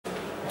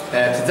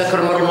بتتذكر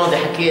المره الماضيه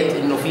حكيت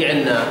انه في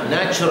عندنا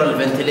ناتشورال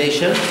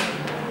فنتيليشن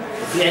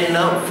وفي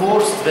عندنا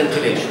فورست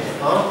فنتيليشن.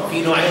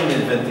 في نوعين من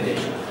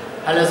الفنتيليشن.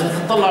 هلا اذا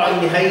بتطلعوا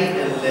عندي هي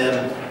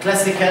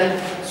الكلاسيكال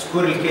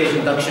سكورل كيج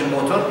اندكشن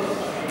موتور،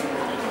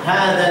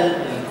 هذا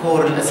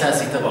الكور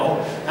الاساسي تبعه،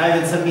 هاي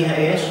بنسميها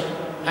ايش؟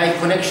 هاي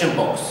كونكشن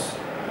بوكس.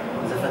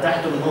 اذا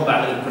فتحته من هون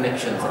بعمل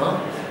الكونكشنز.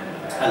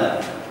 هلا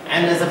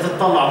عندنا اذا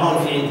بتطلع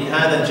هون في عندي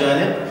هذا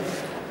الجانب،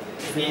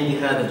 في عندي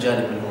هذا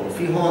الجانب من هون،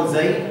 في هون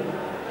زي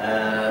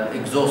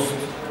اكزوست،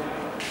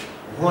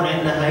 وهون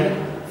عندنا هي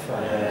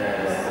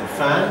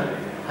الفان،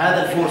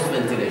 هذا الفورس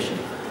فنتيليشن.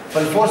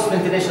 فالفورس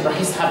فنتيليشن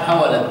راح يسحب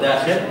هواء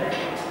للداخل،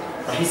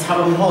 راح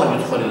يسحبه من هون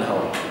يدخل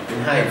الهواء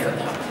من هاي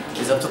الفتحه.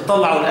 اذا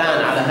بتطلعوا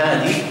الان على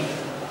هذه،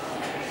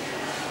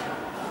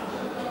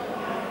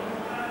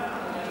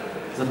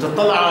 اذا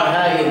بتطلعوا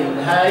على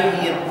هاي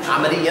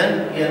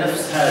عمليا هي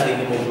نفس هذه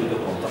اللي موجوده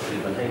هون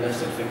تقريبا، هي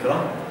نفس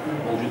الفكره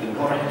موجوده من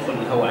هون، راح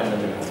يدخل الهواء عندنا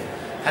من هون.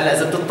 هلا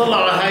اذا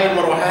بتطلعوا على هاي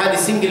المروحه، هذه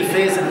سنجل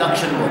فيز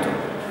اندكشن موتور.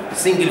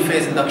 السنجل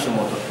فيز اندكشن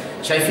موتور،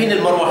 شايفين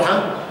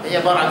المروحه هي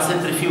عباره عن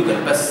سنترفيوجل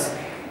بس،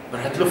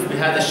 راح تلف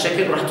بهذا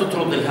الشكل وراح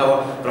تطرد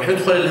الهواء، راح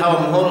يدخل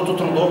الهواء من هون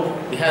وتطرده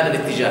بهذا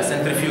الاتجاه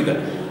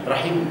سنترفيوجل.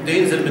 راح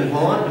ينزل من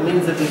هون،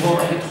 ينزل من هون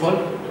راح يدخل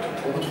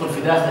وبدخل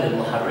في داخل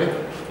المحرك،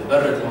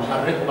 يبرد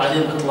المحرك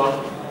وبعدين بيطلع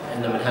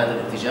عندنا من هذا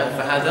الاتجاه.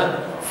 فهذا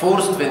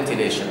فورست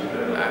فنتيليشن.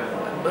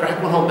 راح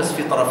يكون هون بس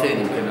في طرفين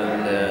يمكن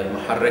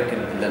المحرك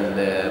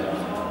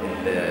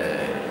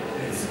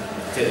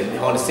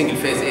هون السنجل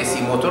فيز اي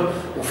سي موتور،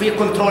 وفي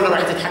كنترولر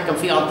راح تتحكم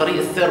فيه عن طريق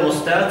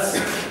الثيرموستاتس.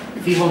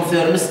 فيهم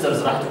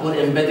ثيرمسترز راح تكون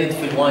امبيدد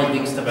في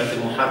الوايندنجز تبعت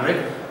المحرك،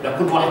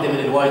 لكل واحده من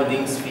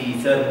الوايندنجز في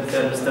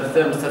ثيرمستر.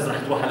 ثيرمسترز راح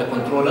تروح على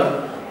كنترولر،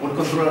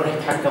 والكنترولر راح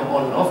يتحكم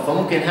اون اوف.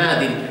 فممكن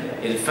هذه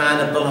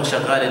الفان تضلها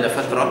شغاله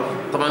لفتره،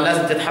 طبعا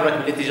لازم تتحرك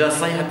بالاتجاه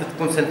الصحيح حتى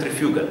تكون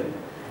سنترفيوجل.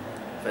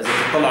 فاذا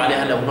تطلعوا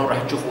عليها هلا من هون راح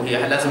تشوفوا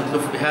هي لازم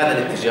تلف بهذا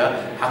الاتجاه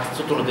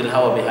حتى تطرد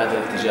الهواء بهذا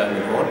الاتجاه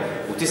من هون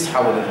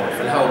وتسحبه من هون،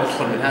 فالهواء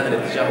بيدخل من هذا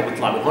الاتجاه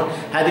وبيطلع من هون.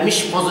 هذه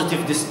مش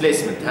بوزيتيف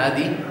ديسبيسمنت،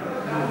 هذه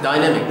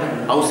دايناميك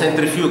او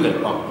سنترفيوجل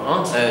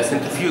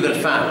سنترفيوجل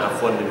فان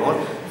عفوا من هون،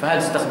 فهذا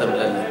يستخدم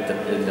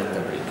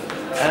للتبريد.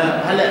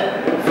 هلا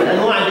في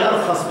الانواع اللي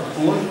ارخص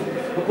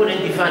بكون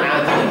عندي فان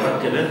عادي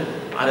مركبه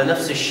على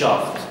نفس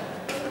الشافت،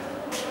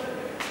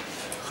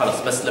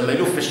 خلص بس لما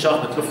يلف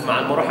الشافت بتلف مع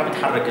المروحه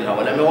بتحرك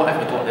الهواء، لما يوقف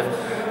بتوقف.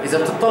 اذا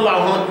بتطلعوا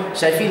هون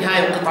شايفين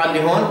هاي القطعه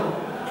اللي هون،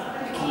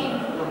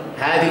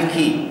 هذه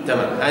الكي،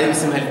 تمام، هذه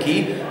اسمها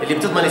الكي اللي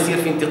بتضمن يصير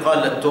في انتقال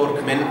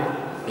للتورك من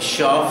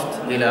الشافت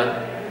الى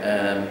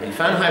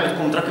الفان. هاي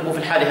بتكون متركبه في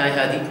الحاله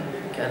هذه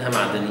كانها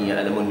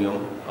معدنيه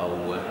الومنيوم او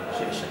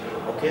شيء بالشكل.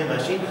 اوكي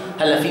ماشي.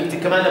 هلا في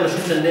كمان لما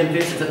شفنا النيم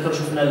بليت تذكروا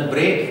شفنا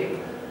البريك،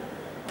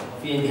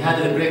 في عندي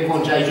هذا البريك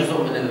هون جاي جزء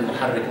من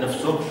المحرك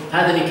نفسه،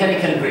 هذا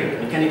ميكانيكال بريك.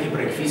 ميكانيكال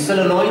بريك في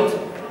سولينويد،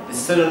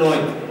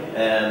 السولينويد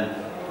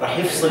راح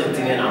يفصل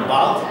الاثنين عن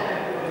بعض،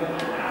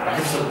 راح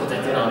يفصل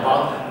القطعتين عن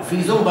بعض،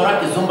 وفي زنبرك،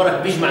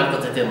 الزنبرك بيجمع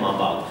القطعتين مع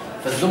بعض،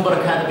 فالزنبرك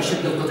هذا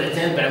بشد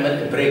القطعتين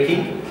بيعمل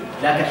بريكنج.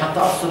 لكن حتى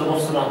افصله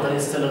بفصله عن طريق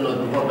السولينويد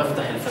من هون،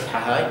 بفتح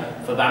الفتحه هاي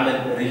فبعمل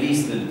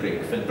ريليس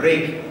للبريك.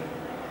 فالبريك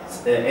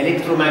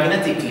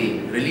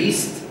الكترومagnetically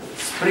ريليست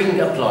سبرينج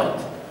ابلايد،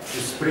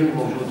 السبرينج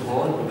موجود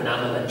هون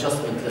وبنعمل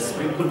ادجستمنت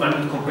للسبرينج. كل ما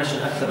عملت كومبريشن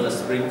اكثر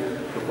للسبرينج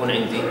بكون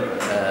عندي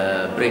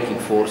بريكنج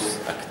فورس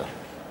اكثر.